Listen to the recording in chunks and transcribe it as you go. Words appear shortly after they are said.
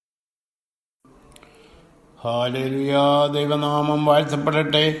Hallelujah. ദൈവനാമം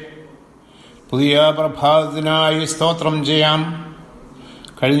വാഴ്ത്തപ്പെടട്ടെ. പുതിയ പ്രഭാതത്തിനായി സ്തോത്രം ചെയ്യാം.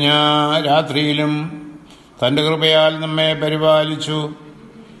 കഴിഞ്ഞ രാത്രിയിലും തൻ്റെ കൃപയാൽ നമ്മെ പരിപാലിച്ചു.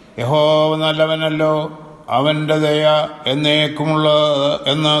 യഹോവ നല്ലവനല്ലോ, അവൻ്റെ ദയ എന്നേക്കുമുള്ളത്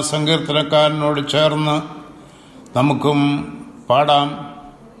എന്ന് സങ്കീർത്തനക്കാരനോട് ചേർന്ന് നമുക്കും പാടാം.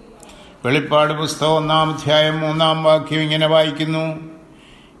 വെളിപ്പാട് പുസ്തകം 1-ാം അധ്യായം 3-ാം വാക്യം ഇങ്ങനെ വായിക്കുന്നു: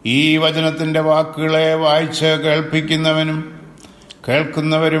 ഈ വചനത്തിൻ്റെ വാക്കുകളെ വായിച്ച്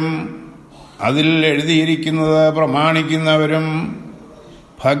കേൾക്കുന്നവരും അതിൽ എഴുതിയിരിക്കുന്നത് പ്രമാണിക്കുന്നവരും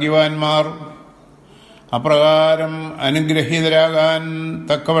ഭാഗ്യവാന്മാർ. അപ്രകാരം അനുഗ്രഹീതരാകാൻ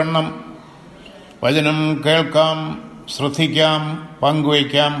തക്കവണ്ണം വചനം കേൾക്കാം, ശ്രദ്ധിക്കാം,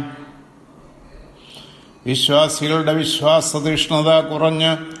 പങ്കുവയ്ക്കാം. വിശ്വാസികളുടെ വിശ്വാസതീഷ്ണത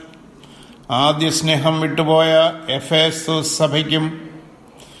കുറഞ്ഞ് ആദ്യ സ്നേഹം വിട്ടുപോയ എഫേസസ് സഭയ്ക്കും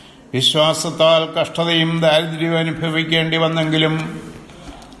വിശ്വാസത്താൽ കഷ്ടതയും ദാരിദ്ര്യവും അനുഭവിക്കേണ്ടി വന്നെങ്കിലും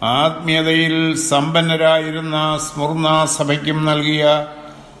ആത്മീയതയിൽ സമ്പന്നരായിരുന്ന സ്മുർണ സഭയ്ക്കും നൽകിയ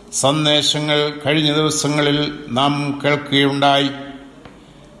സന്ദേശങ്ങൾ കഴിഞ്ഞ ദിവസങ്ങളിൽ നാം കേൾക്കുകയുണ്ടായി.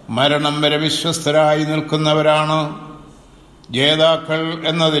 മരണം വരെ വിശ്വസ്തരായി നിൽക്കുന്നവരാണ് ജേതാക്കൾ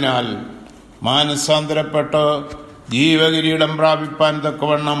എന്നതിനാൽ മാനസാന്തരപ്പെട്ട് ജീവകിരീടം പ്രാപിപ്പാൻ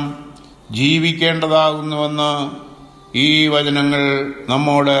തക്കവണ്ണം ജീവിക്കേണ്ടതാകുന്നുവെന്ന് ഈ വചനങ്ങൾ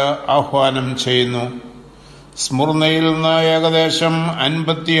നമ്മോട് ആഹ്വാനം ചെയ്യുന്നു. സ്മുർണയിൽ നിന്ന് ഏകദേശം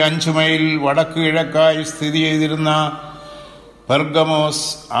 55 മൈൽ വടക്ക് കിഴക്കായി സ്ഥിതി ചെയ്തിരുന്ന പെർഗമോസ്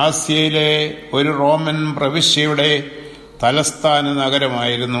ആസ്യയിലെ ഒരു റോമൻ പ്രവിശ്യയുടെ തലസ്ഥാന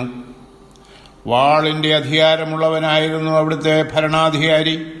നഗരമായിരുന്നു. വാളിൻ്റെ അധികാരമുള്ളവനായിരുന്നു അവിടുത്തെ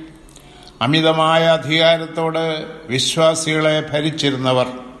ഭരണാധികാരി. അമിതമായ അധികാരത്തോട് വിശ്വാസികളെ ഭരിച്ചിരുന്നവർ.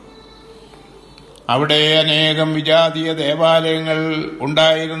 അവിടെ അനേകം വിജാതീയ ദേവാലയങ്ങൾ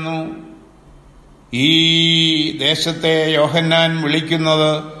ഉണ്ടായിരുന്നു. ഈ ദേശത്തെ യോഹന്നാൻ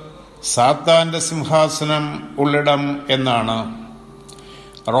വിളിക്കുന്നത് സാത്താന്റെ സിംഹാസനം ഉള്ളിടം എന്നാണ്.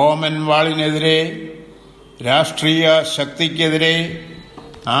 റോമൻ വാളിനെതിരെ, രാഷ്ട്രീയ ശക്തിക്കെതിരെ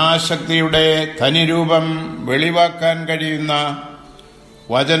ആ ശക്തിയുടെ തനിരൂപം വെളിവാക്കാൻ കഴിയുന്ന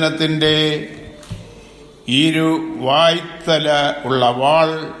വചനത്തിൻ്റെ ഇരുവായ്ത്തല ഉള്ള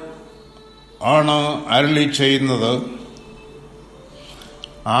വാൾ ആണ് അരുളി ചെയ്യുന്നത്.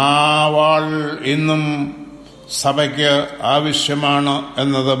 ആ വാൾ ഇന്നും സഭയ്ക്ക് ആവശ്യമാണ്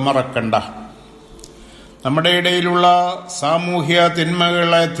എന്നത് മറക്കണ്ട. നമ്മുടെ ഇടയിലുള്ള സാമൂഹ്യ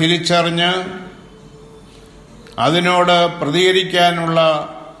തിന്മകളെ തിരിച്ചറിഞ്ഞ് അതിനോട് പ്രതികരിക്കാനുള്ള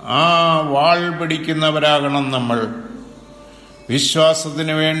ആ വാൾ പിടിക്കുന്നവരാകണം നമ്മൾ.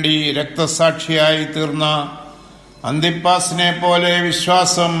 വിശ്വാസത്തിനു വേണ്ടി രക്തസാക്ഷിയായി തീർന്ന അന്തിപ്പാസിനെ പോലെ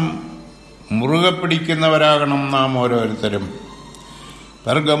വിശ്വാസം മുറുകെ പിടിക്കുന്നവരാകണം നാം ഓരോരുത്തരും.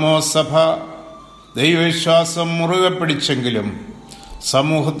 പെർഗമോസ് സഭ ദൈവവിശ്വാസം മുറുകെ പിടിച്ചെങ്കിലും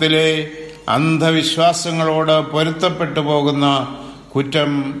സമൂഹത്തിലെ അന്ധവിശ്വാസങ്ങളോട് പൊരുത്തപ്പെട്ടു പോകുന്ന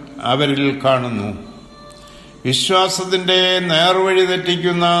കുറ്റം അവരിൽ കാണുന്നു. വിശ്വാസത്തിൻ്റെ നേർവഴി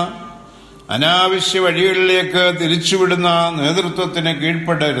തെറ്റിക്കുന്ന, അനാവശ്യ വഴികളിലേക്ക് തിരിച്ചുവിടുന്ന നേതൃത്വത്തിന്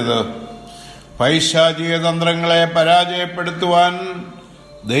കീഴ്പ്പെടരുത്. പൈശാചിക തന്ത്രങ്ങളെ പരാജയപ്പെടുത്തുവാൻ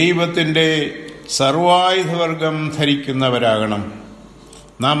ദൈവത്തിൻ്റെ സർവായുധവർഗം ധരിക്കുന്നവരാകണം.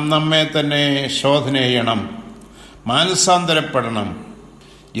 നാം നമ്മെ തന്നെ ശോധന ചെയ്യണം, മാനസാന്തരപ്പെടണം.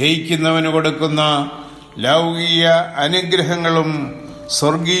 ജയിക്കുന്നവന് കൊടുക്കുന്ന ലൗകിക അനുഗ്രഹങ്ങളും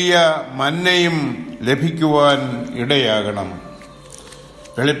സ്വർഗീയ മന്നയും ലഭിക്കുവാൻ ഇടയാകണം.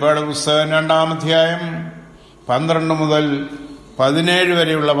 വെളിപ്പാട് പുസ്തകം 2-ാം അധ്യായം 12 മുതൽ 17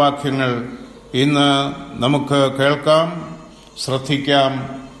 വരെയുള്ള വാക്യങ്ങൾ ഇന്ന് നമുക്ക് കേൾക്കാം, ശ്രദ്ധിക്കാം,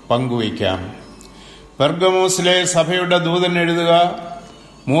 പങ്കുവയ്ക്കാം. പെർഗമോസിലെ സഭയുടെ ദൂതൻ എഴുതുക: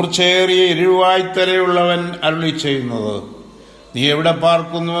 മൂർച്ചയേറിയ ഇരുവായ്ത്തലയുള്ളവൻ അരുളി ചെയ്യുന്നത്, നീ എവിടെ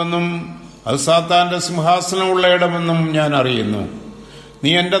പാർക്കുന്നുവെന്നും അത് സാത്താന്റെ സിംഹാസനമുള്ള ഇടമെന്നും ഞാൻ അറിയുന്നു.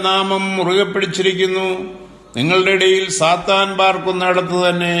 നീ എൻ്റെ നാമം മുറുകെ പിടിച്ചിരിക്കുന്നു. നിങ്ങളുടെ ഇടയിൽ സാത്താൻ പാർക്കുന്നിടത്ത്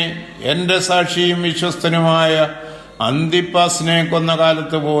തന്നെ എൻ്റെ സാക്ഷിയും വിശ്വസ്തനുമായ അന്തിപ്പാസിനെ കൊന്ന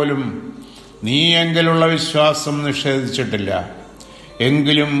കാലത്ത് പോലും നീ എങ്കിലുള്ള വിശ്വാസം നിഷേധിച്ചിട്ടില്ല.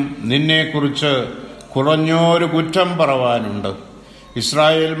 എങ്കിലും നിന്നെക്കുറിച്ച് കുറഞ്ഞൊരു കുറ്റം പറവാനുണ്ട്.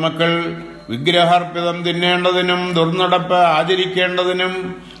 ഇസ്രായേൽ മക്കൾ വിഗ്രഹാർപ്പിതം തിന്നേണ്ടതിനും ദുർനടപ്പ് ആചരിക്കേണ്ടതിനും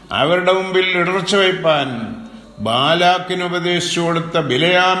അവരുടെ മുമ്പിൽ ഇടർച്ച വയ്പ്പാൻ ബാലാക്കിന് ഉപദേശിച്ചു കൊടുത്ത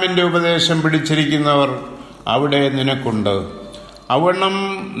ബിലയാമിന്റെ ഉപദേശം പിടിച്ചിരിക്കുന്നവർ അവിടെ നിനക്കുണ്ട്. അവണ്ണം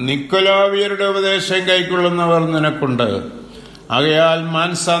നിക്കൊലാവിയരുടെ ഉപദേശം കൈക്കൊള്ളുന്നവർ നിനക്കുണ്ട്. ആകയാൽ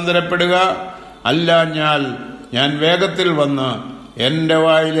മാനസാന്തരപ്പെടുക, അല്ലാഞ്ഞാൽ ഞാൻ വേഗത്തിൽ വന്ന് എൻ്റെ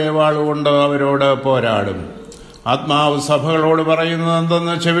വായിലെ വാളുകൊണ്ട് അവരോട് പോരാടും. ആത്മാവ് സഭകളോട് പറയുന്നത്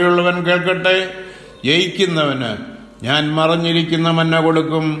എന്തെന്ന് ചെവിയുള്ളവൻ കേൾക്കട്ടെ. ജയിക്കുന്നവന് ഞാൻ മറഞ്ഞിരിക്കുന്ന മന്ന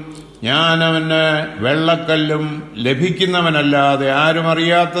കൊടുക്കും. ഞാൻ അവന് വെള്ളക്കല്ലും ലഭിക്കുന്നവനല്ലാതെ ആരും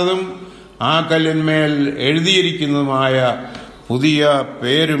അറിയാത്തതും ആ കല്ലിന്മേൽ എഴുതിയിരിക്കുന്നതുമായ പുതിയ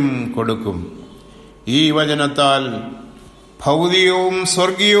പേരും കൊടുക്കും. ഈ വചനത്താൽ ഭൗതികവും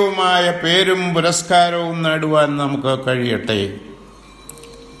സ്വർഗീയവുമായ പേരും പുരസ്കാരവും നേടുവാൻ നമുക്ക് കഴിയട്ടെ.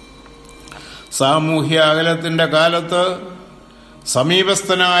 സാമൂഹ്യ അകലത്തിന്റെ കാലത്ത്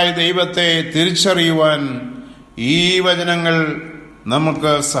സമീപസ്ഥനായ ദൈവത്തെ തിരിച്ചറിയുവാൻ ഈ വചനങ്ങൾ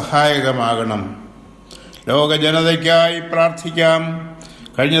നമുക്ക് സഹായകമാകണം. ലോക ജനതയ്ക്കായി പ്രാർത്ഥിക്കാം.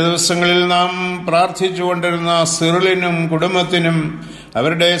 കഴിഞ്ഞ ദിവസങ്ങളിൽ നാം പ്രാർത്ഥിച്ചുകൊണ്ടിരുന്ന സിറിലിനും കുടുംബത്തിനും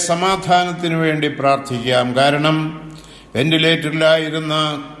അവരുടെ സമാധാനത്തിനു വേണ്ടി പ്രാർത്ഥിക്കാം. കാരണം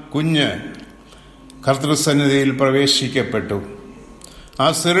വെന്റിലേറ്ററിലായിരുന്ന കുഞ്ഞ് കർത്തൃസന്നിധിയിൽ പ്രവേശിക്കപ്പെട്ടു.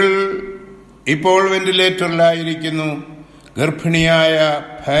 ആ സിറിൽ ഇപ്പോൾ വെന്റിലേറ്ററിലായിരിക്കുന്നു. ഗർഭിണിയായ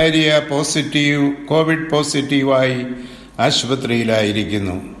ഭാര്യ കോവിഡ് പോസിറ്റീവായി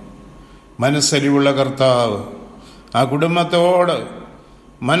ആശുപത്രിയിലായിരിക്കുന്നു. മനസ്സലിവുള്ള കർത്താവ് ആ കുടുംബത്തോട്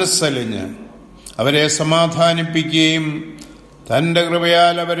മനസ്സലിഞ്ഞ് അവരെ സമാധാനിപ്പിക്കുകയും തൻ്റെ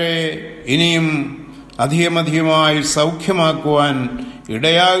കൃപയാൽ അവരെ ഇനിയും അധികമധികമായി സൗഖ്യമാക്കുവാൻ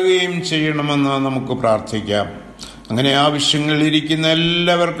ഇടയാകുകയും ചെയ്യണമെന്ന് നമുക്ക് പ്രാർത്ഥിക്കാം. അങ്ങനെ ആവശ്യങ്ങളിലിരിക്കുന്ന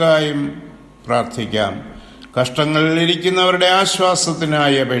എല്ലാവർക്കായും പ്രാർത്ഥിക്കാം. കഷ്ടങ്ങളിലിരിക്കുന്നവരുടെ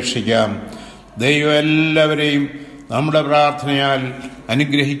ആശ്വാസത്തിനായി അപേക്ഷിക്കാം. ദൈവം എല്ലാവരെയും നമ്മുടെ പ്രാർത്ഥനയാൽ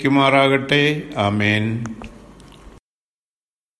അനുഗ്രഹിക്കുമാറാകട്ടെ. ആമേൻ.